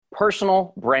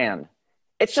personal brand.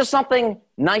 It's just something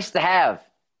nice to have.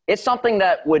 It's something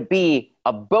that would be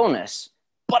a bonus,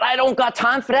 but I don't got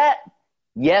time for that.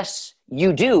 Yes,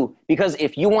 you do. Because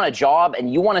if you want a job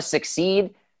and you want to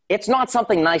succeed, it's not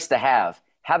something nice to have.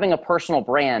 Having a personal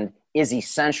brand is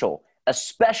essential,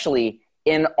 especially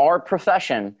in our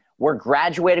profession where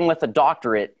graduating with a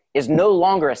doctorate is no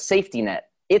longer a safety net.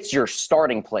 It's your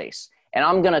starting place. And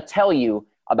I'm going to tell you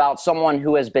about someone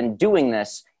who has been doing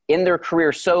this in their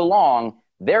career so long,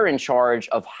 they're in charge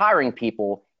of hiring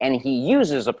people, and he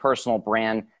uses a personal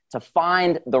brand to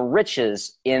find the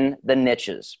riches in the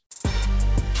niches.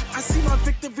 I see my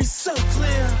victory so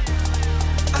clear.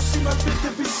 I see my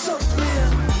victory so clear.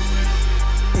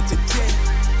 It's a J,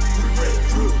 we break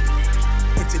through.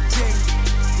 It's a J,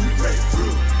 we break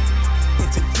through.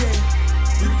 It's a J,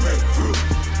 we break through.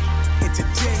 It's a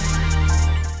J.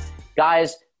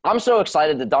 Guys, I'm so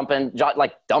excited to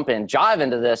jive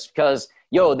into this because,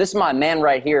 this is my man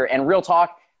right here. And real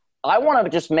talk, I want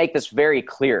to just make this very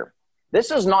clear.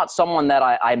 This is not someone that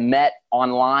I met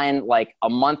online like a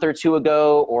month or two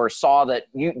ago or saw that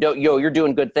you're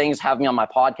doing good things, have me on my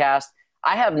podcast.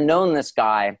 I have known this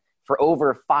guy for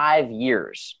over 5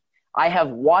 years. I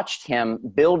have watched him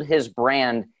build his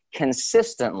brand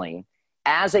consistently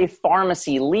as a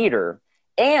pharmacy leader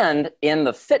and in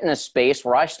the fitness space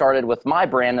where I started with my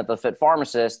brand at The Fit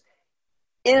Pharmacist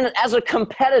as a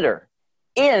competitor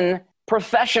in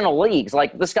professional leagues.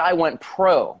 Like this guy went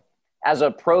pro as a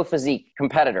pro physique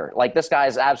competitor. Like this guy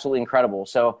is absolutely incredible.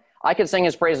 So I could sing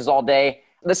his praises all day.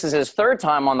 This is his third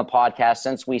time on the podcast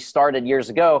since we started years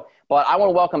ago, but I want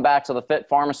to welcome back to the Fit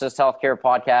Pharmacist Healthcare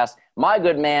Podcast, my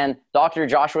good man, Dr.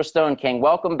 Joshua Stone King.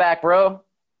 Welcome back, bro.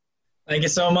 Thank you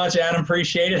so much, Adam.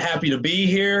 Appreciate it. Happy to be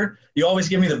here. You always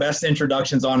give me the best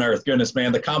introductions on earth. Goodness,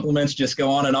 man. The compliments just go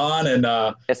on, and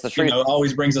it's the truth.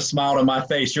 Always brings a smile to my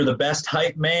face. You're the best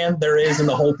hype man there is in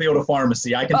the whole field of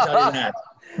pharmacy. I can tell you that.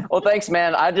 Well, thanks,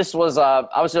 man. I was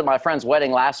at my friend's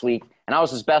wedding last week, and I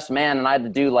was his best man, and I had to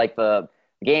do like the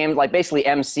game, like basically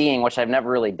emceeing, which I've never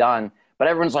really done. But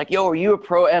everyone's like, "Yo, are you a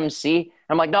pro MC?"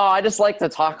 I'm like, "No, I just like to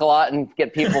talk a lot and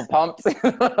get people pumped."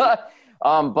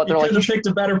 But they're you like, could have picked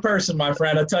a better person, my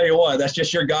friend. I tell you what, that's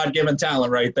just your God-given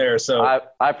talent right there. So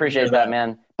I appreciate that,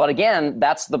 man. But again,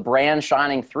 that's the brand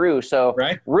shining through. So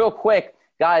Real quick,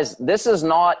 guys, this is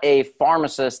not a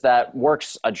pharmacist that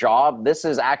works a job. This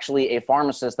is actually a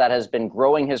pharmacist that has been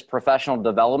growing his professional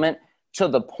development to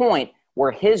the point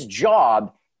where his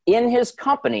job in his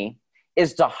company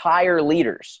is to hire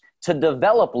leaders, to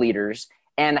develop leaders,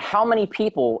 and how many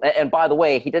people, and by the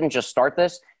way, he didn't just start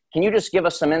this. Can you just give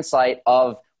us some insight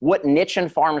of what niche in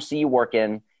pharmacy you work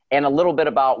in and a little bit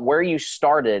about where you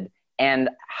started and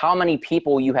how many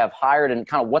people you have hired and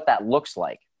kind of what that looks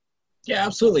like? Yeah,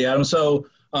 absolutely, Adam. So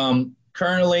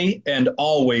currently and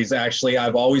always, actually,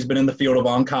 I've always been in the field of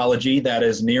oncology. That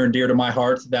is near and dear to my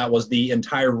heart. That was the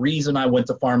entire reason I went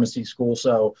to pharmacy school.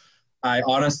 So I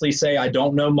honestly say I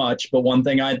don't know much, but one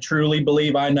thing I truly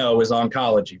believe I know is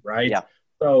oncology, right? Yeah.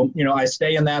 So, I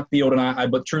stay in that field, and I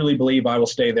truly believe I will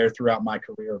stay there throughout my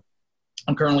career.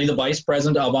 I'm currently the vice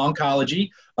president of oncology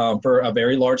for a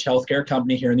very large healthcare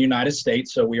company here in the United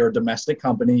States. So we are a domestic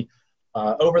company.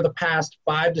 Over the past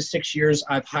 5 to 6 years,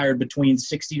 I've hired between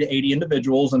 60 to 80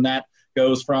 individuals, and that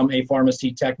goes from a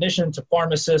pharmacy technician to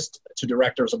pharmacist to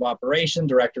directors of operation,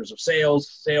 directors of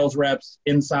sales, sales reps,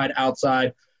 inside,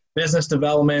 outside, business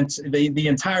development, the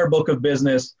entire book of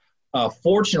business.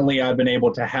 Fortunately, I've been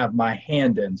able to have my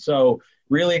hand in. So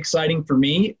really exciting for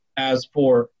me as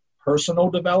for personal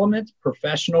development,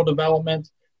 professional development,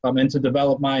 and to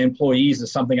develop my employees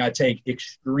is something I take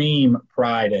extreme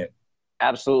pride in.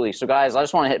 Absolutely. So guys, I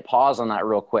just want to hit pause on that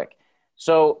real quick.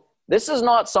 So this is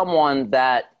not someone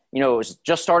that,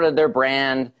 just started their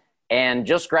brand and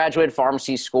just graduated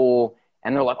pharmacy school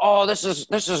and they're like, "Oh, this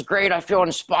is great. I feel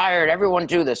inspired. Everyone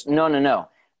do this." No.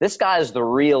 This guy is the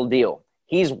real deal.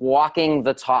 He's walking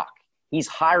the talk. He's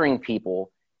hiring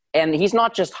people. And he's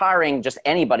not just hiring just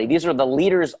anybody. These are the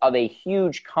leaders of a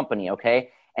huge company, okay?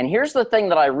 And here's the thing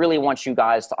that I really want you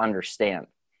guys to understand.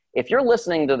 If you're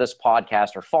listening to this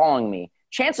podcast or following me,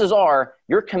 chances are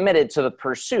you're committed to the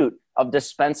pursuit of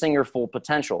dispensing your full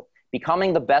potential,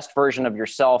 becoming the best version of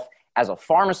yourself as a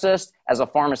pharmacist, as a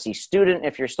pharmacy student,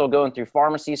 if you're still going through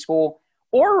pharmacy school,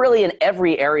 or really in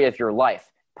every area of your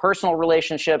life, personal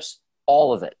relationships,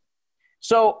 all of it.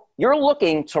 So you're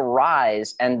looking to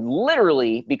rise and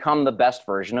literally become the best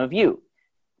version of you,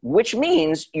 which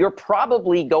means you're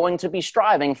probably going to be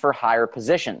striving for higher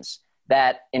positions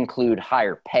that include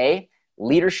higher pay,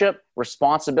 leadership,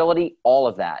 responsibility, all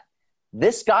of that.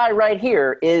 This guy right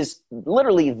here is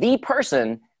literally the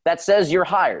person that says you're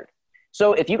hired.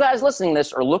 So if you guys listening to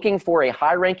this are looking for a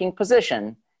high-ranking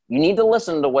position, you need to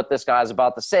listen to what this guy's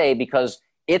about to say, because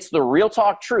it's the real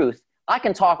talk truth. I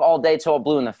can talk all day till I'm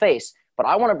blue in the face, but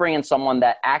I want to bring in someone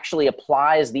that actually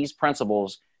applies these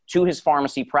principles to his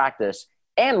pharmacy practice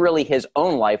and really his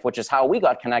own life, which is how we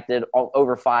got connected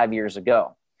over 5 years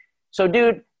ago. So,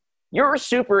 dude, you're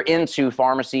super into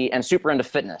pharmacy and super into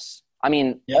fitness. I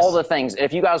mean, Yes. all the things.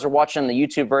 If you guys are watching the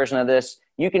YouTube version of this,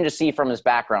 you can just see from his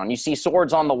background. You see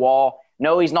swords on the wall.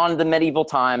 No, he's not into medieval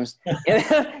times.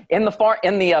 In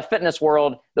the fitness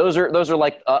world, those are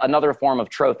like another form of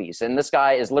trophies. And this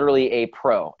guy is literally a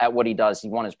pro at what he does. He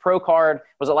won his pro card.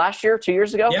 Was it last year? 2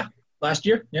 years ago? Yeah. Last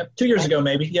year? Yep. 2 years ago,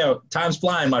 maybe. Yeah. Time's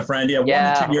flying, my friend. Yeah.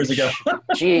 1 to 2 years ago.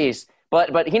 Jeez.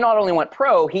 But he not only went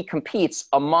pro, he competes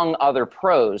among other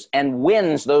pros and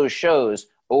wins those shows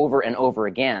over and over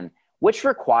again, which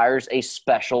requires a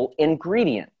special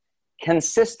ingredient: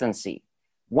 consistency.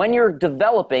 When you're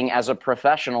developing as a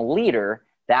professional leader,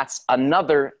 that's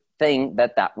another thing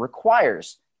that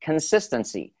requires: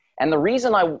 consistency. And the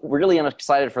reason I really am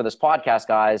excited for this podcast,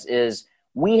 guys, is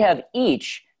we have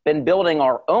each been building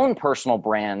our own personal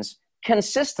brands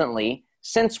consistently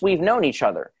since we've known each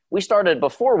other. We started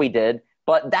before we did,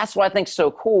 but that's what I think is so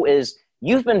cool is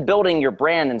you've been building your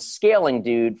brand and scaling,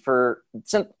 dude,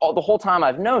 since the whole time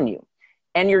I've known you.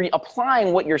 And you're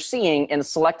applying what you're seeing and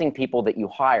selecting people that you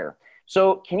hire.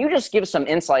 So can you just give some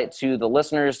insight to the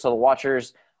listeners, to the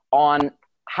watchers, on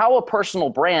how a personal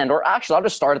brand, or actually I'll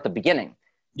just start at the beginning.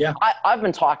 Yeah. I've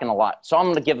been talking a lot, so I'm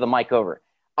going to give the mic over.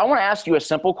 I want to ask you a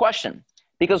simple question,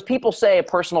 because people say a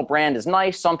personal brand is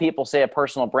nice. Some people say a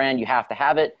personal brand, you have to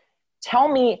have it. Tell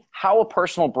me how a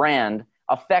personal brand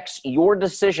affects your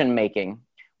decision-making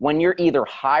when you're either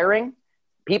hiring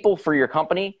people for your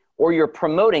company or you're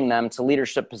promoting them to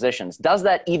leadership positions. Does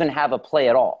that even have a play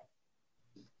at all?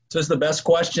 So it's the best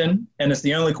question, and it's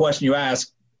the only question you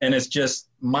ask, and it's just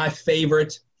my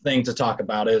favorite thing to talk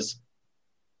about is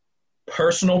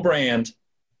personal brand,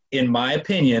 in my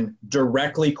opinion,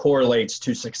 directly correlates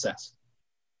to success,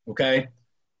 okay?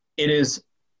 It is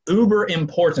uber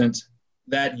important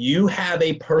that you have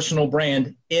a personal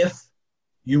brand if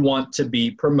you want to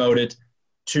be promoted,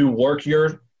 to work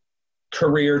your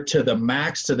career to the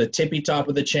max, to the tippy top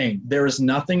of the chain. There is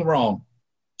nothing wrong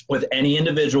with any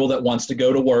individual that wants to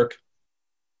go to work,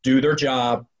 do their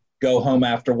job, go home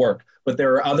after work. But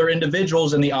there are other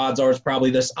individuals, and the odds are it's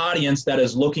probably this audience that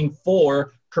is looking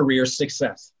for career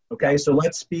success. Okay, so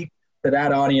let's speak to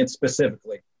that audience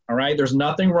specifically. All right, there's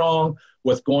nothing wrong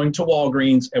with going to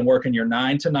Walgreens and working your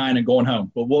 9 to 9 and going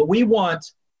home. But what we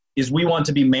want is we want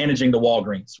to be managing the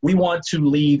Walgreens. We want to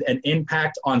leave an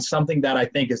impact on something that I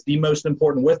think is the most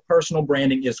important with personal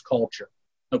branding is culture.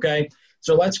 Okay,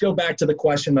 so let's go back to the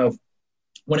question of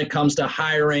when it comes to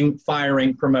hiring,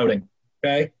 firing, promoting.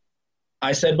 Okay,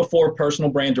 I said before, personal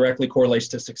brand directly correlates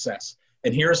to success.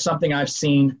 And here's something I've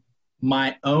seen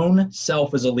my own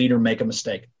self as a leader make a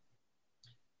mistake.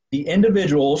 The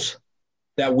individuals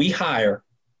that we hire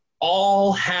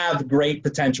all have great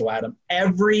potential, Adam.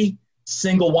 Every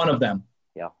single one of them.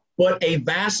 Yeah. But a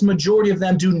vast majority of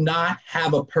them do not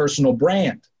have a personal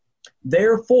brand.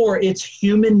 Therefore, it's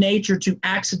human nature to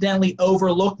accidentally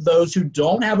overlook those who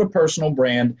don't have a personal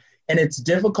brand, and it's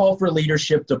difficult for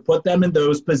leadership to put them in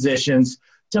those positions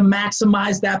to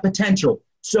maximize that potential.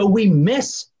 So we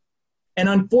miss. And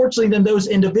unfortunately, then those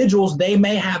individuals, they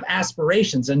may have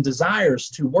aspirations and desires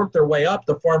to work their way up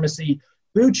the pharmacy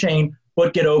food chain,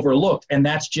 but get overlooked. And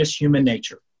that's just human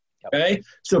nature. Okay?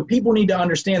 So people need to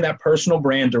understand that personal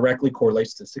brand directly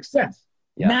correlates to success.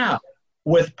 Yeah. Now,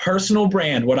 with personal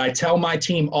brand, what I tell my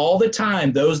team all the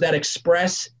time, those that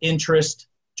express interest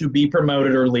to be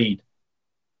promoted or lead,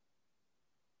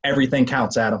 everything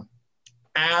counts, Adam.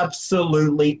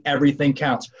 Absolutely everything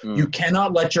counts. You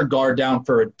cannot let your guard down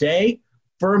for a day,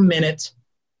 for a minute,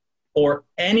 or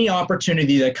any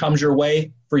opportunity that comes your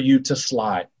way for you to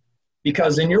slide.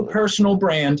 Because in your personal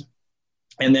brand,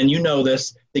 and then you know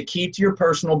this, the key to your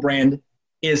personal brand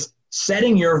is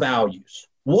setting your values.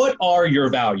 What are your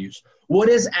values? What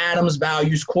is Adam's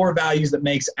values, core values that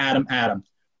makes Adam Adam?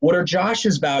 What are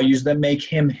Josh's values that make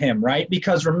him him, right?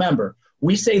 Because remember,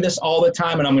 we say this all the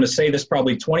time, and I'm going to say this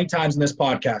probably 20 times in this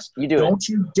podcast. Don't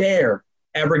you dare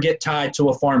ever get tied to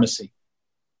a pharmacy.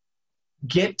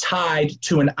 Get tied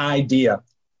to an idea.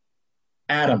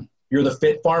 Adam, you're the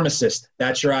fit pharmacist.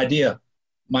 That's your idea.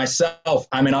 Myself,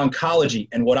 I'm in oncology.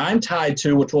 And what I'm tied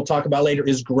to, which we'll talk about later,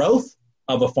 is growth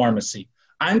of a pharmacy.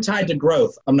 I'm tied to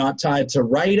growth. I'm not tied to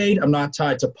Rite Aid. I'm not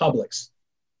tied to Publix.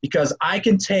 Because I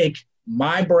can take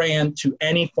my brand to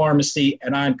any pharmacy,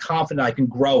 and I'm confident I can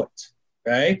grow it.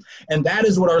 Okay. And that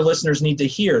is what our listeners need to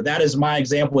hear. That is my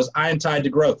example is I am tied to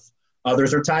growth.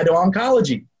 Others are tied to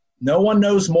oncology. No one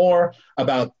knows more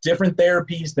about different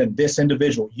therapies than this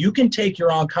individual. You can take your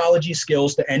oncology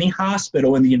skills to any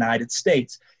hospital in the United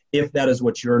States if that is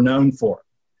what you're known for.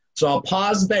 So I'll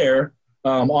pause there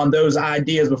on those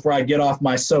ideas before I get off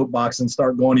my soapbox and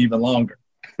start going even longer.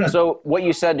 So what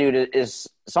you said, dude, is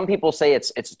some people say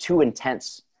it's too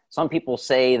intense. Some people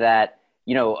say that,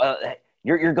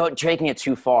 you're taking it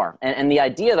too far. And the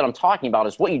idea that I'm talking about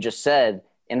is what you just said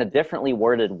in a differently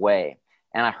worded way.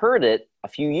 And I heard it a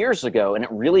few years ago, and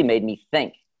it really made me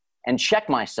think and check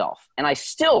myself. And I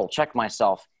still check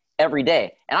myself every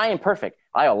day. And I am perfect.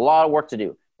 I have a lot of work to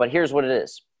do. But here's what it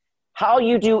is. How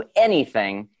you do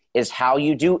anything is how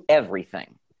you do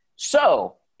everything.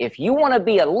 So if you want to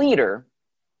be a leader,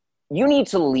 you need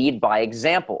to lead by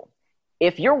example.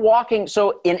 If you're walking,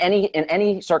 so in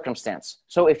any circumstance,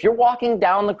 so if you're walking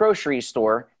down the grocery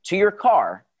store to your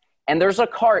car and there's a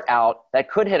cart out that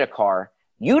could hit a car,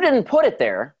 you didn't put it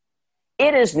there.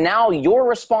 It is now your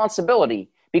responsibility,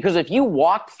 because if you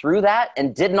walked through that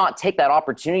and did not take that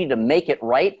opportunity to make it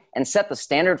right and set the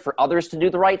standard for others to do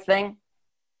the right thing,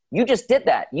 you just did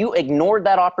that. You ignored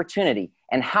that opportunity.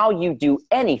 And how you do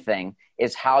anything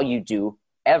is how you do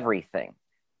everything.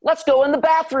 Let's go in the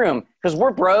bathroom because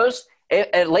we're bros.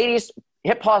 Ladies,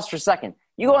 hit pause for a second.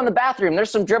 You go in the bathroom, there's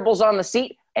some dribbles on the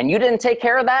seat, and you didn't take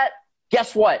care of that.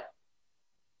 Guess what?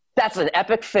 That's an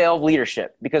epic fail of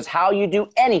leadership, because how you do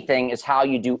anything is how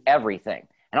you do everything.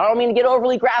 And I don't mean to get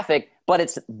overly graphic, but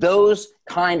it's those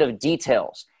kind of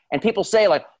details. And people say,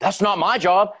 like, that's not my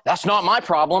job. That's not my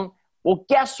problem. Well,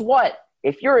 guess what?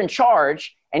 If you're in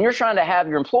charge and you're trying to have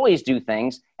your employees do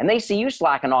things and they see you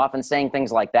slacking off and saying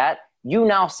things like that, you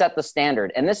now set the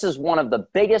standard. And this is one of the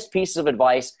biggest pieces of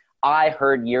advice I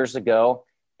heard years ago.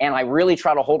 And I really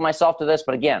try to hold myself to this.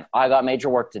 But again, I got major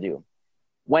work to do.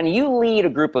 When you lead a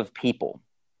group of people,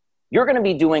 you're going to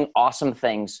be doing awesome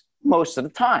things most of the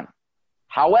time.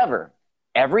 However,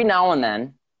 every now and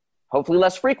then, hopefully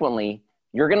less frequently,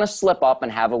 you're going to slip up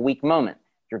and have a weak moment.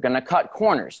 You're going to cut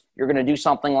corners. You're going to do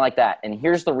something like that. And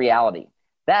here's the reality.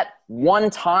 That one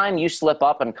time you slip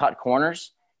up and cut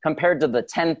corners compared to the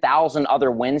 10,000 other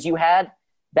wins you had,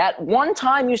 that one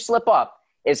time you slip up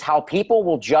is how people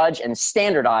will judge and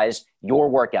standardize your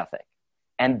work ethic.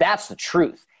 And that's the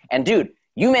truth. And dude,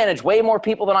 you manage way more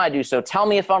people than I do, so tell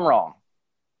me if I'm wrong.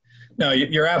 No,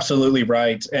 you're absolutely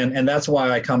right. And that's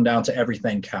why I come down to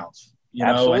everything counts. You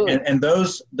know, and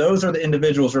those are the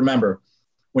individuals. Remember,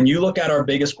 when you look at our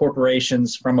biggest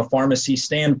corporations from a pharmacy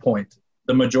standpoint,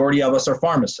 the majority of us are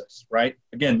pharmacists, right?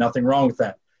 Again, nothing wrong with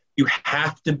that. You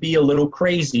have to be a little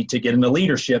crazy to get into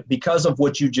leadership because of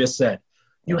what you just said.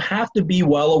 You have to be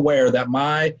well aware that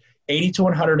my 80 to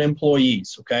 100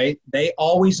 employees, okay, they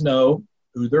always know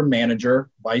who their manager,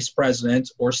 vice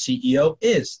president, or CEO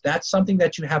is. That's something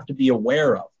that you have to be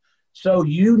aware of. So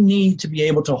you need to be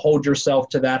able to hold yourself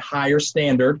to that higher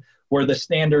standard where the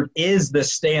standard is the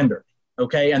standard,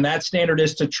 okay? And that standard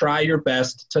is to try your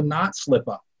best to not slip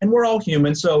up. And we're all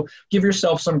human, so give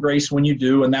yourself some grace when you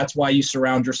do, and that's why you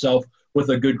surround yourself with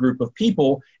a good group of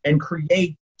people and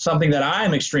create something that I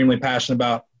am extremely passionate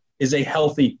about, is a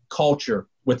healthy culture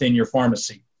within your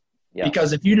pharmacy. Yeah.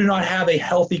 Because if you do not have a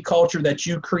healthy culture that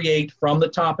you create from the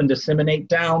top and disseminate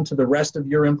down to the rest of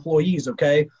your employees,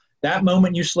 okay, that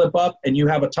moment you slip up and you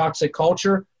have a toxic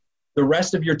culture, the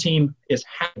rest of your team is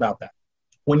happy about that.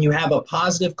 When you have a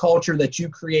positive culture that you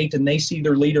create and they see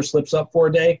their leader slips up for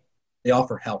a day, they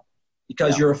offer help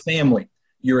because you're a family,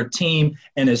 you're a team.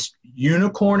 And as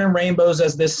unicorn and rainbows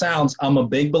as this sounds, I'm a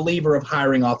big believer of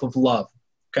hiring off of love.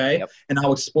 Okay. Yep. And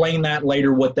I'll explain that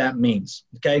later, what that means.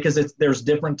 Okay. Because there's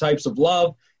different types of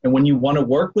love. And when you want to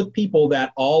work with people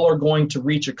that all are going to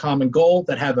reach a common goal,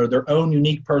 that have their own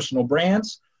unique personal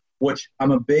brands, which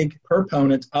I'm a big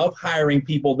proponent of hiring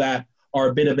people that are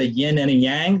a bit of a yin and a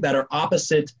yang, that are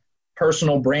opposite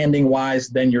personal branding wise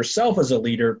than yourself as a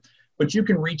leader. But you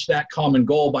can reach that common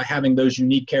goal by having those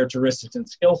unique characteristics and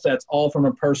skill sets, all from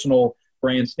a personal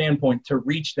brand standpoint, to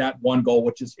reach that one goal,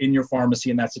 which is in your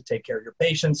pharmacy, and that's to take care of your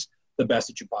patients the best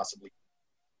that you possibly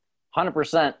can.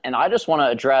 100%. And I just want to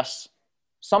address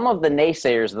some of the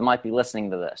naysayers that might be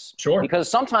listening to this. Sure. Because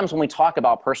sometimes when we talk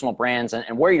about personal brands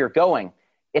and where you're going,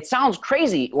 it sounds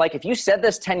crazy. Like if you said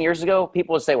this 10 years ago,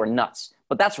 people would say we're nuts.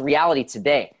 But that's reality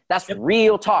today. That's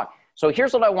real talk. So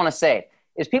here's what I want to say,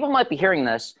 is people might be hearing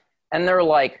this and they're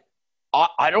like,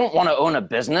 I don't want to own a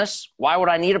business. Why would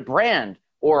I need a brand?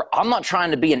 Or I'm not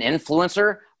trying to be an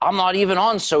influencer. I'm not even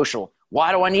on social.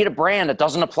 Why do I need a brand? It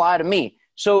doesn't apply to me.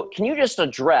 So can you just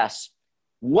address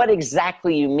what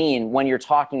exactly you mean when you're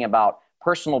talking about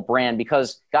personal brand,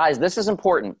 because guys, this is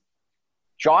important.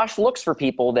 Josh looks for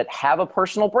people that have a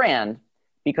personal brand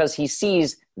because he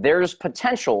sees there's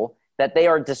potential that they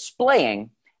are displaying.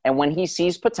 And when he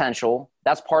sees potential,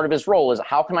 that's part of his role, is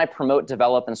how can I promote,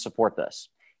 develop, and support this?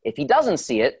 If he doesn't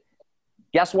see it,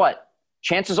 guess what?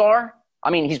 Chances are,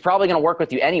 I mean, he's probably going to work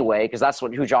with you anyway because that's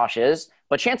who Josh is.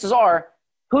 But chances are,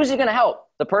 who's he going to help?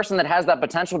 The person that has that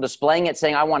potential, displaying it,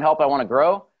 saying, I want help, I want to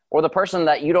grow, or the person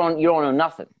that you don't know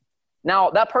nothing? Now,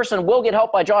 that person will get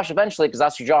help by Josh eventually because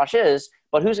that's who Josh is,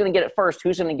 but who's going to get it first?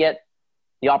 Who's going to get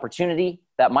the opportunity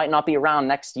that might not be around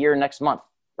next year, next month,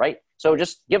 right? So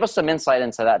just give us some insight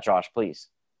into that, Josh, please.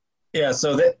 Yeah,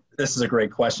 so this is a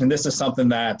great question. This is something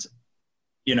that,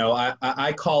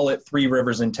 I call it Three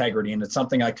Rivers integrity, and it's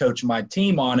something I coach my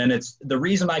team on. And it's the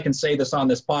reason I can say this on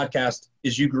this podcast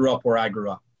is you grew up where I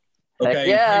grew up. Okay.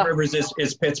 Yeah. Three Rivers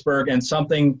is Pittsburgh, and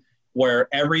something where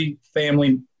every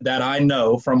family that I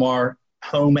know from our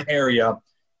home area,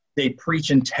 they preach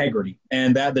integrity.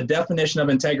 And that the definition of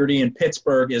integrity in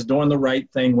Pittsburgh is doing the right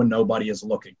thing when nobody is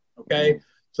looking. Okay.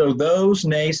 So those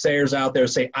naysayers out there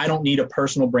say, I don't need a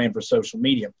personal brand for social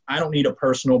media. I don't need a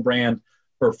personal brand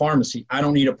for pharmacy. I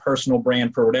don't need a personal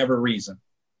brand for whatever reason.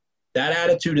 That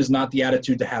attitude is not the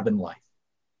attitude to have in life.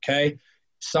 Okay.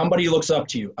 Somebody looks up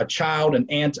to you, a child, an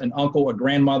aunt, an uncle, a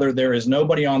grandmother. There is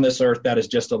nobody on this earth that is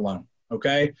just alone.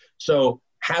 Okay. So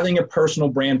having a personal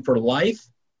brand for life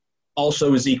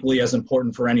also is equally as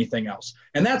important for anything else.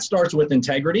 And that starts with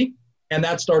integrity. And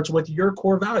that starts with your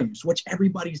core values, which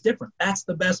everybody's different. That's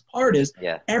the best part is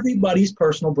everybody's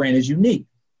personal brand is unique.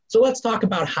 So let's talk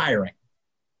about hiring.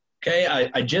 Okay,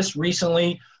 I just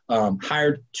recently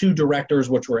hired 2 directors,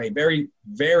 which were a very,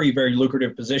 very, very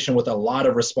lucrative position with a lot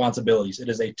of responsibilities. It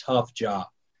is a tough job.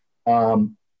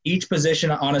 Each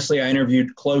position, honestly, I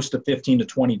interviewed close to 15 to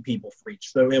 20 people for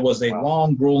each. So it was a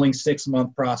long, grueling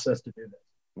 6-month process to do this.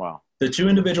 Wow. The 2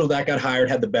 individuals that got hired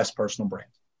had the best personal brand.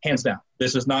 Hands down.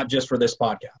 This is not just for this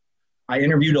podcast. I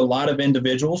interviewed a lot of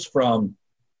individuals from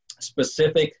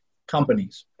specific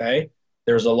companies, okay?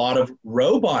 There's a lot of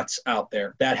robots out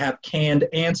there that have canned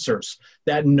answers,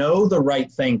 that know the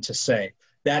right thing to say,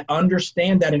 that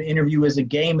understand that an interview is a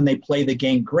game and they play the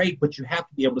game great, but you have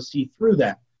to be able to see through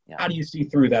that. Yeah. How do you see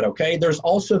through that, okay? There's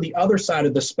also the other side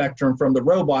of the spectrum from the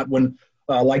robot when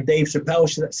like Dave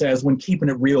Chappelle says, when keeping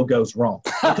it real goes wrong.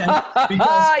 Okay?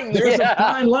 Because there's a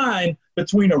fine line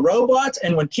between a robot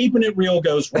and when keeping it real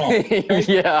goes wrong. Okay?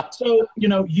 Yeah. So,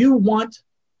 you want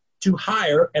to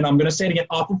hire, and I'm going to say it again,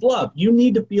 off of love. You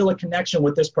need to feel a connection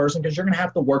with this person because you're going to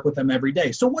have to work with them every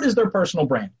day. So what is their personal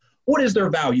brand? What is their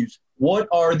values? What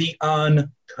are the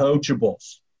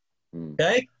uncoachables?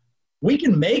 Okay? We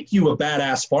can make you a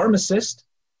badass pharmacist.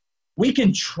 We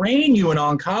can train you in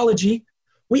oncology.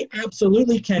 We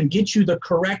absolutely can get you the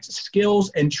correct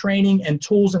skills and training and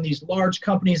tools in these large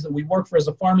companies that we work for as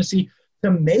a pharmacy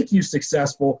to make you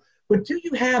successful. But do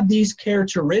you have these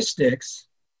characteristics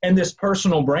and this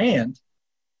personal brand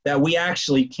that we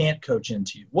actually can't coach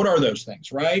into you? What are those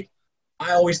things, right?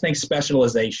 I always think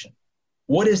specialization.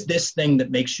 What is this thing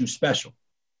that makes you special?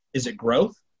 Is it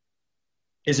growth?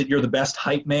 Is it you're the best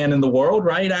hype man in the world,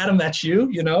 right, Adam? That's you,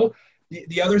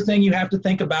 The other thing you have to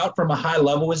think about from a high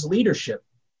level is leadership.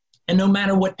 And no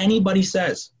matter what anybody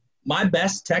says, my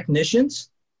best technicians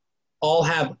all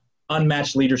have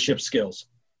unmatched leadership skills.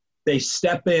 They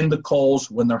step in the coals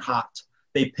when they're hot.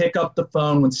 They pick up the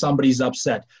phone when somebody's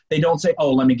upset. They don't say,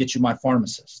 oh, let me get you my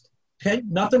pharmacist. Okay,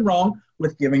 nothing wrong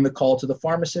with giving the call to the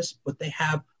pharmacist, but they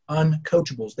have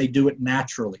uncoachables. They do it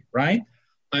naturally, right?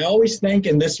 I always think,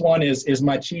 and this one is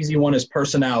my cheesy one, is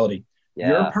personality. Yeah.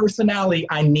 Your personality,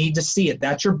 I need to see it.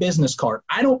 That's your business card.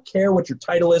 I don't care what your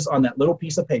title is on that little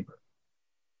piece of paper.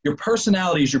 Your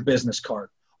personality is your business card.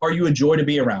 Are you a joy to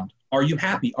be around? Are you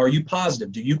happy? Are you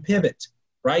positive? Do you pivot,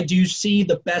 right? Do you see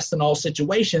the best in all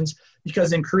situations?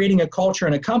 Because in creating a culture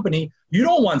in a company, you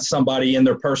don't want somebody in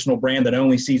their personal brand that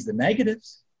only sees the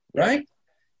negatives, right?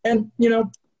 And,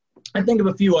 I think of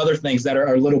a few other things that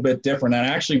are a little bit different. And I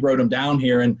actually wrote them down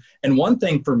here. And one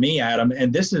thing for me, Adam,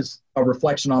 and this is a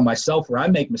reflection on myself where I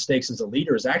make mistakes as a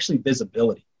leader, is actually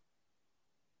visibility.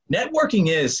 Networking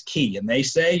is key. And they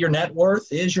say your net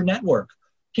worth is your network.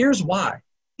 Here's why.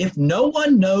 If no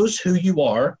one knows who you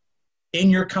are in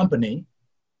your company,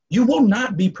 you will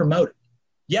not be promoted.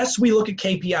 Yes, we look at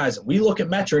KPIs and we look at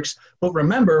metrics, but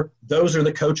remember, those are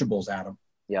the coachables, Adam.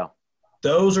 Yeah.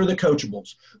 Those are the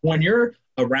coachables. When you're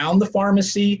around the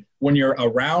pharmacy, when you're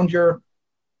around your,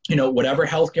 whatever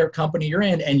healthcare company you're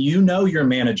in, and your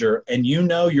manager and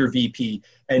your VP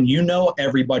and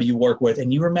everybody you work with,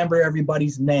 and you remember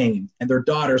everybody's name and their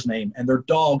daughter's name and their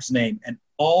dog's name and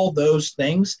all those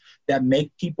things that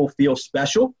make people feel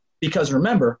special. Because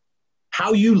remember,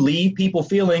 how you leave people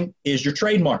feeling is your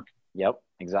trademark. Yep,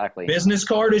 exactly. Business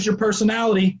card is your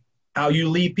personality. How you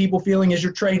leave people feeling is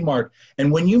your trademark.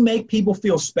 And when you make people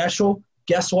feel special,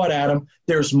 guess what, Adam?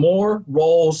 There's more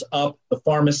rolls up the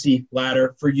pharmacy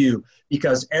ladder for you,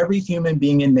 because every human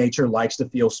being in nature likes to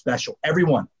feel special.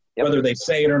 Everyone, whether they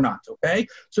say it or not, okay?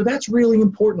 So that's really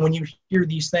important when you hear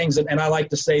these things. And I like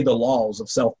to say the laws of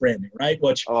self-branding, right?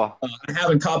 Which I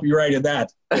haven't copyrighted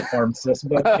that, pharmacist,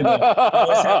 but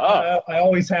I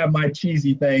always have my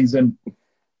cheesy things. And,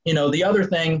 the other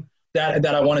thing that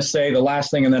I want to say, the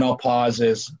last thing, and then I'll pause,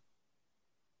 is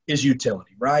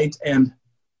utility, right? And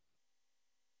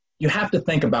you have to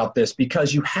think about this,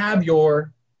 because you have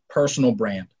your personal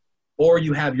brand or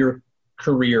you have your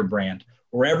career brand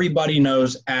where everybody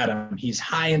knows Adam. He's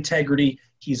high integrity.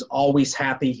 He's always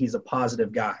happy. He's a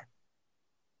positive guy.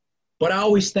 But I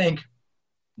always think,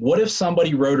 what if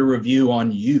somebody wrote a review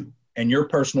on you and your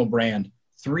personal brand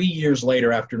 3 years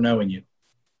later after knowing you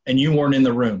and you weren't in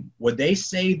the room? Would they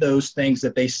say those things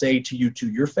that they say to you to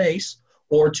your face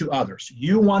or to others?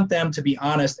 You want them to be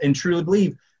honest and truly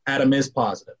believe Adam is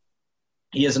positive.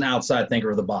 He is an outside thinker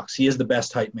of the box. He is the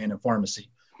best hype man in pharmacy.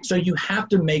 So you have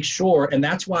to make sure, and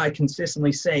that's why I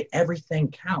consistently say everything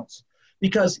counts.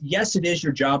 Because yes, it is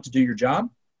your job to do your job.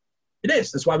 It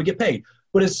is. That's why we get paid.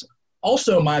 But it's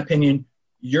also, in my opinion,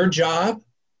 your job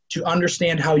to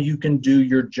understand how you can do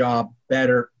your job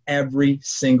better every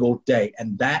single day.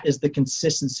 And that is the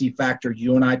consistency factor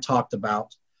you and I talked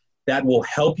about that will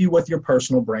help you with your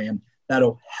personal brand,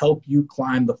 that'll help you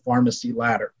climb the pharmacy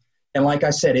ladder. And like I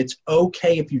said, it's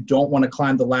okay if you don't want to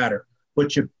climb the ladder,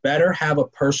 but you better have a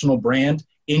personal brand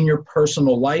in your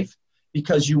personal life,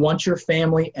 because you want your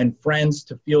family and friends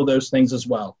to feel those things as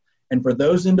well. And for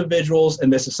those individuals,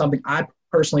 and this is something I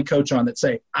personally coach on, that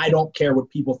say, I don't care what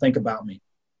people think about me.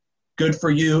 Good for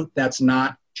you. That's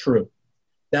not true.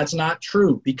 That's not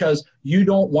true, because you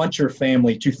don't want your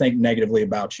family to think negatively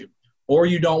about you, or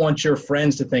you don't want your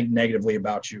friends to think negatively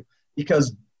about you,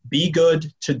 because be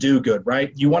good to do good,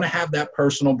 right? You want to have that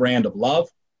personal brand of love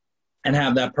and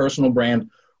have that personal brand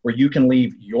where you can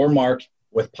leave your mark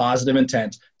with positive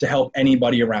intent to help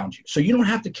anybody around you. So you don't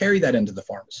have to carry that into the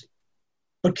pharmacy,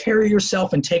 but carry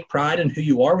yourself and take pride in who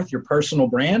you are with your personal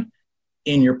brand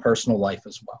in your personal life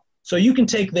as well. So you can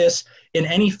take this in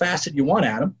any facet you want,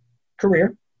 Adam: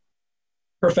 career,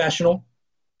 professional,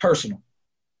 personal.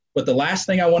 But the last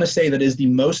thing I want to say that is the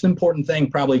most important thing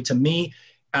probably to me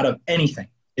out of anything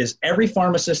is every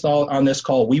pharmacist on this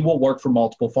call, we will work for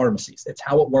multiple pharmacies. It's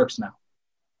how it works now.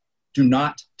 Do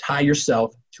not tie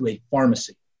yourself to a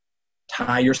pharmacy.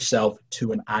 Tie yourself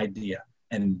to an idea,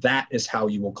 and that is how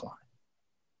you will climb.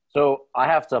 So I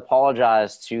have to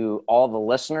apologize to all the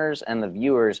listeners and the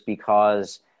viewers,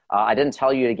 because I didn't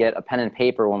tell you to get a pen and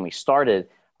paper when we started.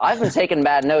 I've been taking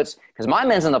bad notes because my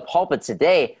man's in the pulpit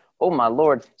today. Oh, my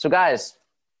Lord. So, guys,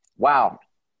 wow.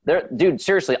 Dude,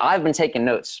 seriously, I've been taking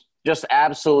notes. Just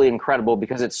absolutely incredible,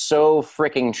 because it's so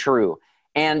freaking true.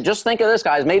 And just think of this,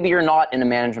 guys. Maybe you're not in a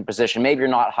management position. Maybe you're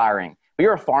not hiring, but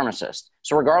you're a pharmacist.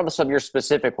 So regardless of your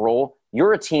specific role,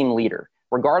 you're a team leader.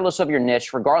 Regardless of your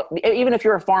niche, even if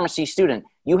you're a pharmacy student,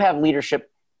 you have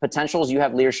leadership potentials. You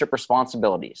have leadership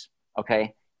responsibilities,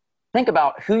 okay? Think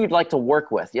about who you'd like to work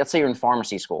with. Let's say you're in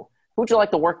pharmacy school. Who would you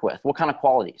like to work with? What kind of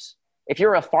qualities? If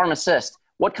you're a pharmacist,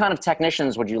 what kind of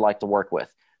technicians would you like to work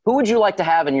with? Who would you like to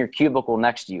have in your cubicle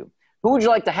next to you? Who would you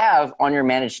like to have on your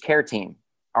managed care team?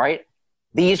 All right?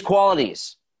 These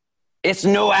qualities. It's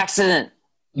no accident.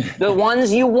 The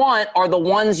ones you want are the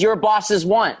ones your bosses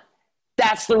want.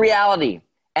 That's the reality.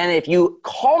 And if you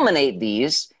culminate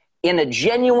these in a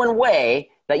genuine way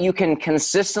that you can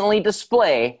consistently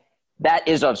display, that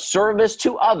is of service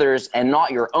to others and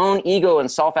not your own ego and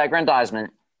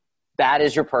self-aggrandizement, that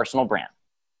is your personal brand.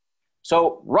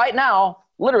 So right now,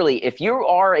 literally, if you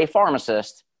are a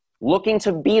pharmacist looking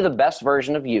to be the best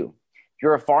version of you, if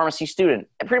you're a pharmacy student,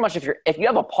 and pretty much if you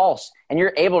have a pulse and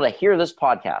you're able to hear this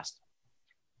podcast,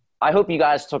 I hope you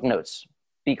guys took notes,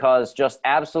 because just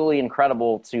absolutely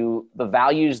incredible to the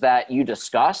values that you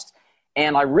discussed.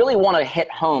 And I really want to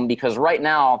hit home, because right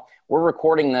now we're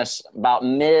recording this about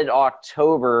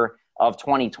mid-October of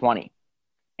 2020.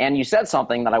 And you said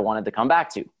something that I wanted to come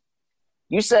back to.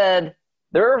 You said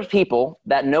there are people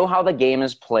that know how the game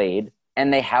is played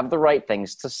and they have the right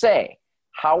things to say.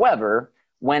 However,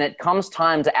 when it comes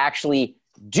time to actually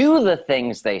do the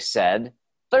things they said,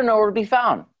 they're nowhere to be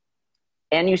found.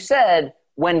 And you said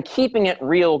when keeping it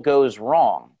real goes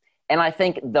wrong. And I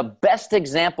think the best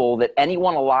example that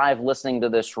anyone alive listening to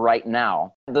this right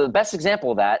now, the best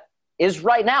example of that is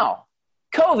right now.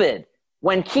 COVID.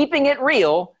 when keeping it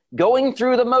real, going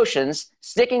through the motions,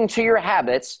 sticking to your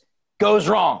habits goes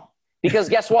wrong. Because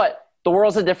guess what? The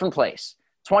world's a different place.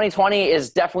 2020 is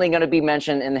definitely going to be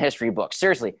mentioned in the history books.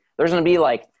 Seriously, there's going to be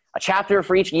like a chapter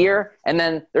for each year, and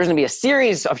then there's going to be a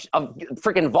series of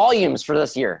freaking volumes for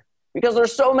this year because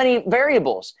there's so many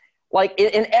variables. Like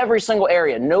in every single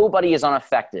area, nobody is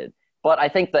unaffected. But I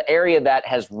think the area that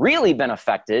has really been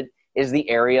affected is the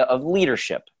area of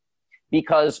leadership.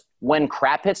 Because when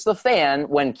crap hits the fan,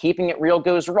 when keeping it real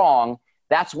goes wrong,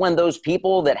 that's when those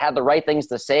people that had the right things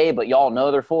to say, but y'all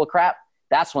know they're full of crap,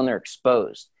 that's when they're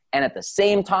exposed. And at the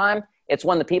same time, it's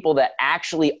when the people that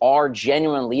actually are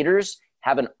genuine leaders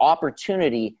have an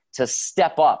opportunity to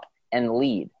step up and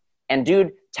lead. And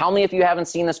dude, tell me if you haven't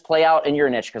seen this play out in your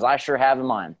niche, because I sure have in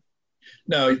mine.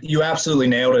 No, you absolutely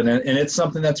nailed it. And it's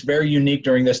something that's very unique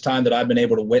during this time that I've been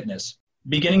able to witness.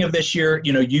 Beginning of this year,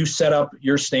 you set up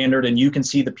your standard and you can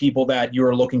see the people that you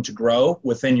are looking to grow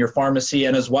within your pharmacy,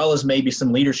 and as well as maybe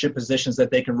some leadership positions that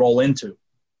they can roll into.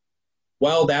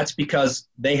 Well, that's because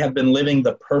they have been living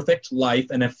the perfect life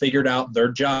and have figured out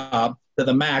their job to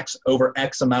the max over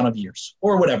X amount of years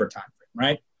or whatever time frame,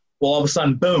 right? Well, all of a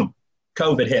sudden, boom,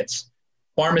 COVID hits.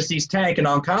 Pharmacies tank in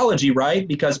oncology, right?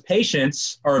 Because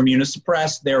patients are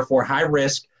immunosuppressed, therefore high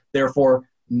risk, therefore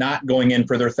not going in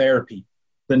for their therapy.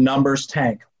 The numbers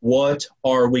tank. What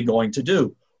are we going to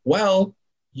do? Well,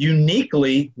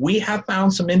 uniquely, we have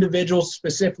found some individuals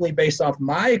specifically based off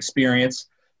my experience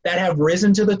that have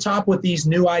risen to the top with these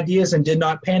new ideas and did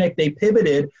not panic. They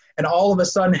pivoted and all of a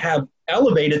sudden have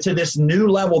elevated to this new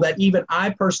level that even I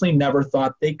personally never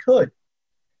thought they could.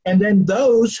 And then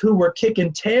those who were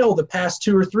kicking tail the past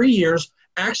 2 or 3 years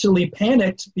actually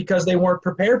panicked because they weren't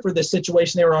prepared for this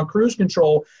situation. They were on cruise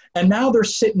control, and now they're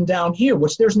sitting down here,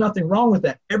 which there's nothing wrong with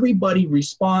that. Everybody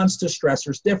responds to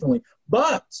stressors differently,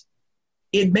 but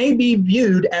it may be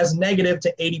viewed as negative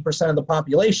to 80% of the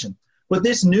population. But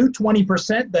this new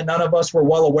 20% that none of us were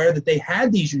well aware that they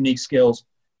had these unique skills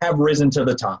have risen to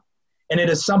the top. And it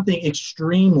is something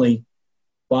extremely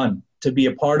fun to be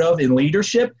a part of in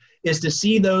leadership, is to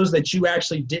see those that you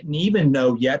actually didn't even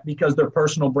know yet because their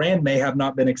personal brand may have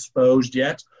not been exposed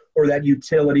yet, or that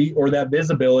utility or that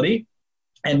visibility.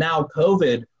 And now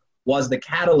COVID was the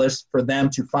catalyst for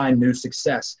them to find new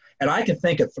success. And I can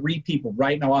think of 3 people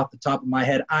right now off the top of my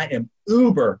head I am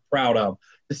uber proud of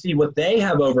to see what they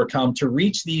have overcome to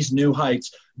reach these new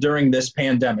heights during this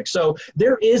pandemic. So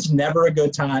there is never a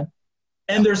good time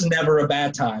and there's never a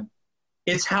bad time.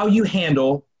 It's how you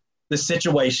handle the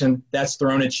situation that's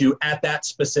thrown at you at that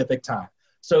specific time.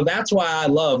 So that's why I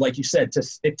love, like you said, to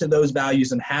stick to those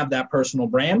values and have that personal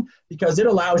brand, because it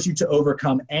allows you to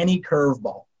overcome any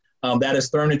curveball that is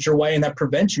thrown at your way, and that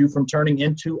prevents you from turning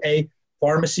into a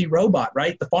pharmacy robot,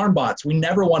 right? The farm bots. We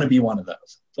never want to be one of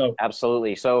those. So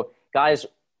absolutely. So guys,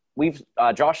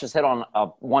 Josh has hit on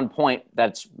one point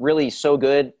that's really so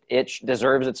good. It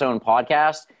deserves its own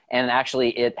podcast, and actually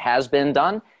it has been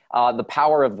done. The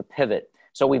power of the pivot.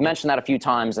 So we've mentioned that a few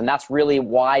times, and that's really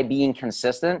why being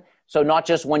consistent. So not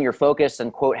just when you're focused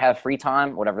and quote, have free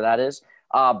time, whatever that is,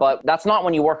 but that's not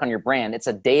when you work on your brand. It's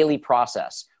a daily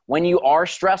process. When you are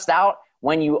stressed out,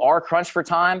 when you are crunched for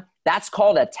time, that's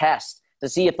called a test to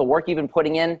see if the work you've been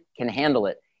putting in can handle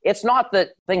it. It's not that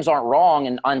things aren't wrong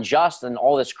and unjust and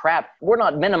all this crap. We're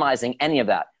not minimizing any of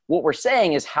that. What we're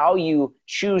saying is how you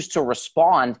choose to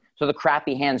respond to the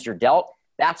crappy hands you're dealt.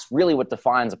 That's really what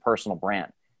defines a personal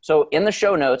brand. So in the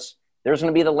show notes, there's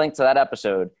going to be the link to that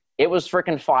episode. It was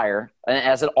freaking fire,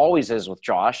 as it always is with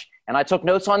Josh. And I took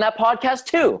notes on that podcast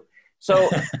too. So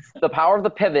the power of the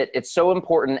pivot, it's so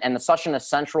important, and it's such an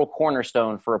essential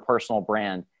cornerstone for a personal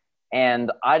brand.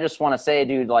 And I just want to say,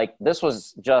 dude, like this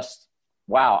was just,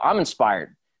 wow, I'm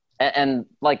inspired. And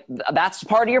like, that's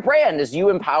part of your brand is you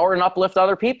empower and uplift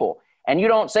other people. And you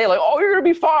don't say like, oh, you're going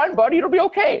to be fine, buddy. It'll be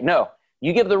okay. No,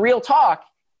 you give the real talk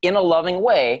in a loving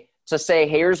way to say,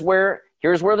 here's where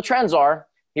the trends are.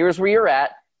 Here's where you're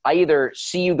at. I either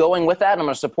see you going with that and I'm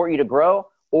going to support you to grow,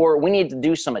 or we need to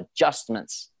do some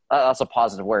adjustments. That's a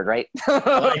positive word, right?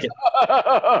 I like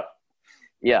it.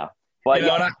 Yeah. But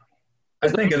I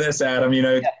think of this, Adam,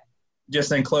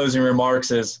 just in closing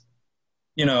remarks is,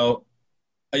 I'm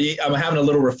having a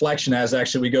little reflection as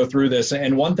actually we go through this.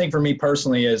 And one thing for me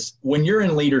personally is when you're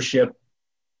in leadership,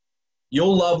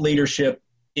 you'll love leadership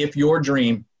if your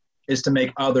dream is to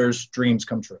make others' dreams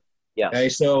come true. Yeah. Okay.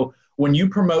 So when you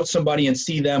promote somebody and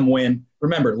see them win,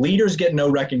 remember, leaders get no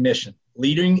recognition.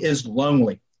 Leading is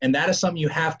lonely. And that is something you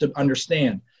have to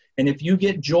understand. And if you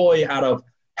get joy out of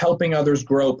helping others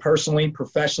grow personally,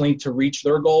 professionally to reach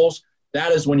their goals,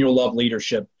 that is when you'll love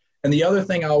leadership. And the other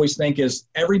thing I always think is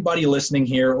everybody listening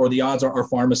here, or the odds are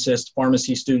pharmacists,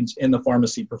 pharmacy students in the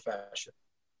pharmacy profession.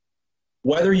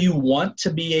 Whether you want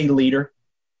to be a leader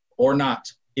or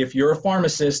not, if you're a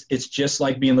pharmacist, it's just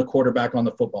like being the quarterback on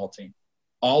the football team.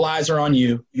 All eyes are on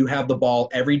you. You have the ball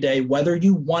every day, whether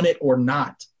you want it or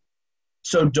not.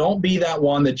 So don't be that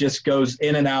one that just goes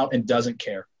in and out and doesn't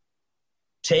care.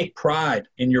 Take pride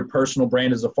in your personal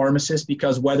brand as a pharmacist,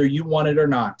 because whether you want it or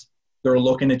not, they're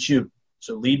looking at you.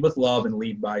 So lead with love and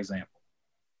lead by example.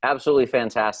 Absolutely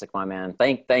fantastic, my man.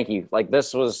 Thank you. Like,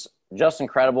 this was just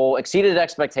incredible, exceeded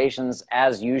expectations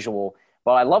as usual.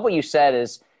 But I love what you said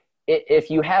is, if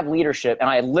you have leadership, and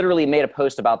I literally made a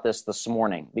post about this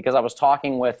morning because I was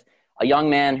talking with a young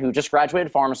man who just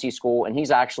graduated pharmacy school, and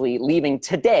he's actually leaving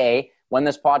today when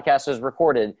this podcast is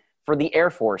recorded for the Air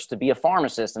Force to be a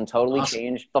pharmacist and totally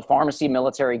change the pharmacy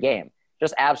military game.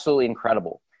 Just absolutely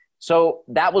incredible. So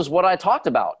that was what I talked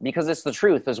about, because it's the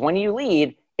truth, is when you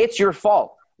lead, it's your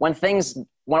fault. When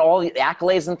all the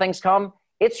accolades and things come,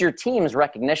 it's your team's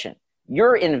recognition.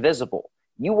 You're invisible.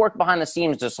 You work behind the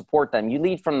scenes to support them. You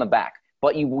lead from the back,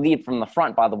 but you lead from the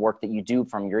front by the work that you do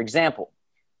from your example.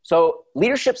 So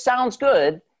leadership sounds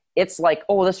good. It's like,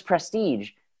 oh, this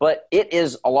prestige, but it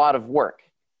is a lot of work,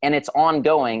 and it's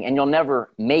ongoing, and you'll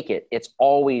never make it. It's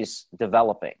always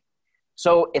developing.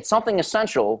 So it's something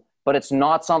essential, but it's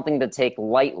not something to take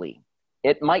lightly.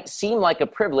 It might seem like a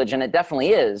privilege, and it definitely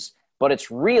is, but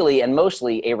it's really and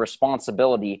mostly a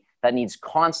responsibility that needs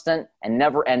constant and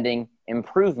never-ending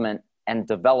improvement and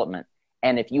development.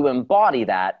 And if you embody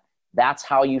that, that's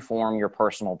how you form your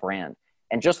personal brand.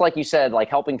 And just like you said, like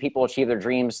helping people achieve their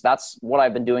dreams, that's what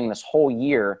I've been doing this whole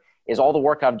year, is all the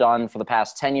work I've done for the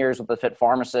past 10 years with the Fit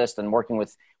Pharmacist and working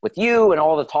with you and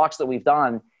all the talks that we've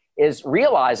done, is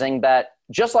realizing that,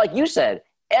 just like you said,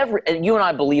 and you and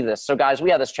I believe this. So guys,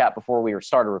 we had this chat before we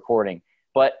started recording,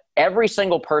 but every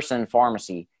single person in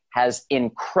pharmacy has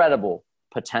incredible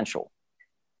potential.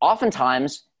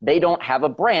 Oftentimes, they don't have a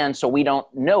brand, so we don't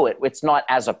know it. It's not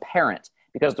as apparent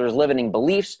because there's limiting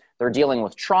beliefs, they're dealing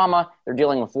with trauma, they're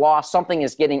dealing with loss, something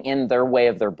is getting in their way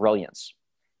of their brilliance.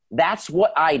 That's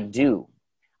what I do.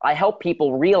 I help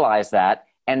people realize that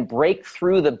and break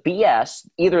through the BS,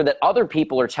 either that other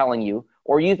people are telling you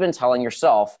or you've been telling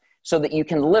yourself, so that you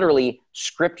can literally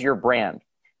script your brand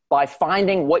by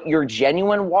finding what your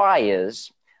genuine why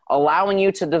is, allowing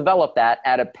you to develop that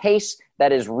at a pace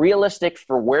that is realistic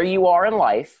for where you are in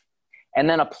life, and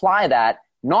then apply that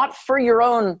not for your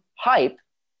own hype,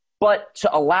 but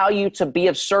to allow you to be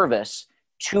of service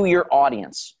to your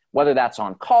audience, whether that's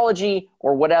oncology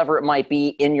or whatever it might be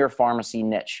in your pharmacy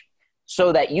niche,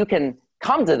 so that you can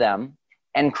come to them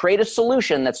and create a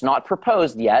solution that's not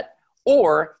proposed yet,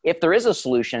 or if there is a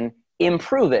solution,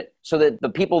 improve it so that the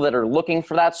people that are looking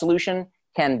for that solution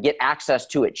can get access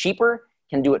to it cheaper,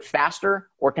 can do it faster,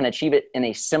 or can achieve it in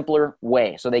a simpler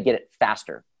way so they get it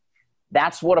faster.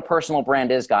 That's what a personal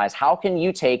brand is, guys. How can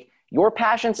you take your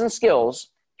passions and skills,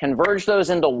 converge those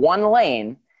into one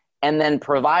lane, and then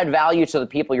provide value to the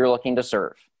people you're looking to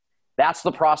serve? That's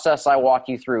the process I walk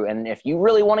you through. And if you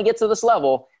really want to get to this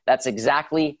level, that's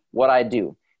exactly what I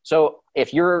do. So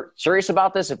if you're serious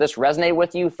about this, if this resonated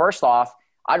with you, first off,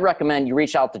 I'd recommend you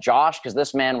reach out to Josh, because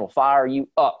this man will fire you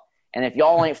up. And if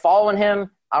y'all ain't following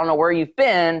him, I don't know where you've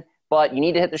been, but you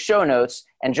need to hit the show notes.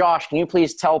 And Josh, can you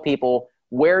please tell people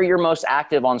where you're most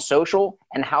active on social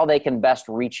and how they can best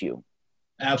reach you?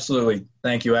 Absolutely.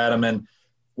 Thank you, Adam. And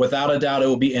without a doubt, it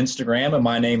will be Instagram. And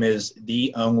my name is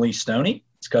The Only Stoney.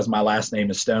 It's because my last name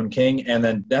is Stone King. And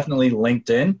then definitely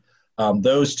LinkedIn.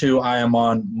 Those two I am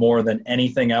on more than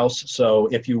anything else. So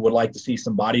if you would like to see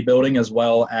some bodybuilding as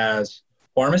well as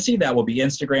pharmacy, that will be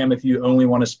Instagram. If you only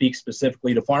want to speak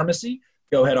specifically to pharmacy,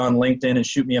 go ahead on LinkedIn and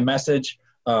shoot me a message.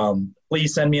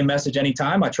 Please send me a message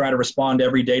anytime. I try to respond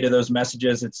every day to those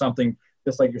messages. It's something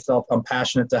just like yourself. I'm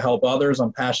passionate to help others.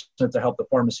 I'm passionate to help the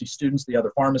pharmacy students, the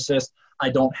other pharmacists.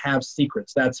 I don't have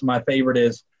secrets. That's my favorite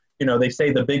is, they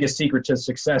say the biggest secret to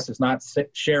success is not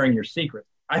sharing your secret.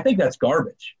 I think that's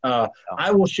garbage.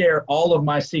 I will share all of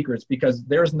my secrets because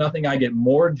there's nothing I get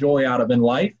more joy out of in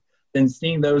life than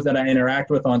seeing those that I interact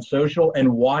with on social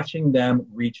and watching them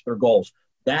reach their goals.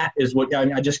 That is what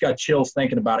I just got chills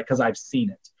thinking about it because I've seen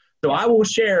it. So I will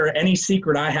share any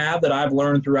secret I have that I've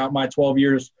learned throughout my 12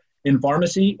 years in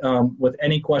pharmacy with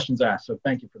any questions asked. So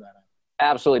thank you for that.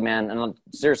 Absolutely, man. And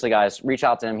seriously, guys, reach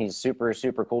out to him. He's super,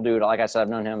 super cool dude. Like I said, I've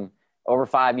known him over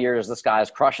 5 years. This guy is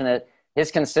crushing it.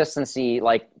 His consistency,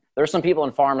 like there's some people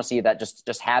in pharmacy that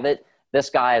just have it.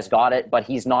 This guy has got it, but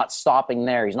he's not stopping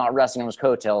there. He's not resting on his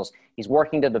coattails. He's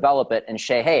working to develop it and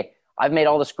say, hey, I've made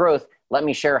all this growth. let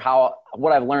me share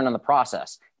what I've learned in the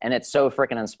process. And it's so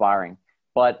freaking inspiring.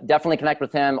 But definitely connect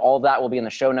with him. All of that will be in the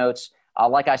show notes.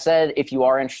 Like I said, if you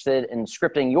are interested in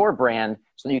scripting your brand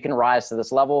so that you can rise to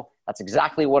this level, that's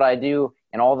exactly what I do.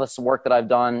 And all this work that I've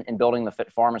done in building the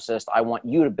Fit Pharmacist, I want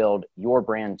you to build your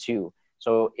brand too.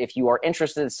 So if you are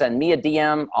interested, send me a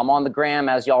DM. I'm on the gram,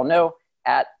 as y'all know,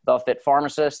 at The Fit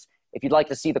Pharmacist. If you'd like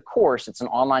to see the course, it's an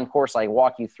online course I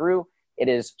walk you through. It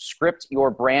is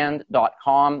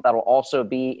scriptyourbrand.com. That'll also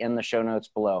be in the show notes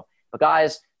below. But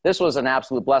guys, this was an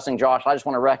absolute blessing, Josh. I just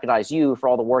want to recognize you for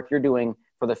all the work you're doing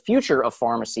for the future of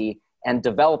pharmacy and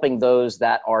developing those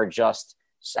that are just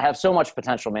have so much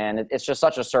potential, man. It's just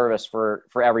such a service for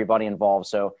everybody involved.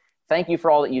 So thank you for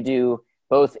all that you do,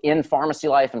 both in pharmacy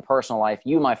life and personal life.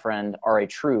 You, my friend, are a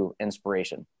true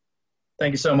inspiration.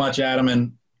 Thank you so much, Adam.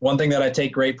 And one thing that I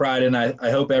take great pride in,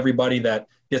 I hope everybody that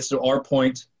gets to our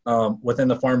point within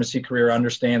the pharmacy career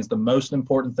understands the most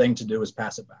important thing to do is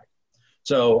pass it back.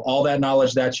 So all that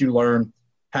knowledge that you learn,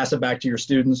 pass it back to your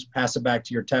students, pass it back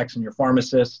to your techs and your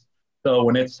pharmacists. So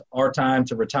when it's our time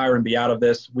to retire and be out of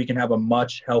this, we can have a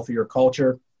much healthier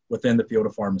culture within the field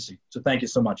of pharmacy. So thank you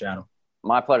so much, Adam.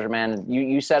 My pleasure, man.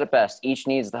 You said it best. Each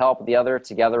needs the help of the other.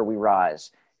 Together we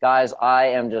rise. Guys, I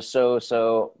am just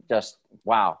just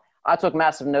wow. I took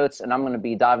massive notes, and I'm going to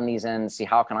be diving these in and see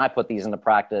how can I put these into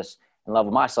practice and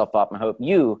level myself up, and I hope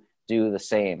you do the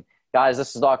same. Guys,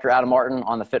 this is Dr. Adam Martin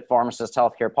on the Fit Pharmacist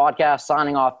Healthcare Podcast,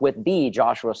 signing off with the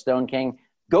Joshua Stone King.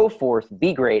 Go forth,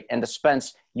 be great, and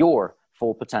dispense your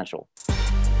full potential.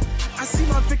 I see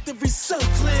my victory so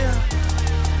clear.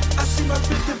 I see my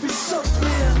victory so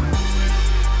clear.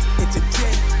 It's a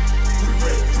day.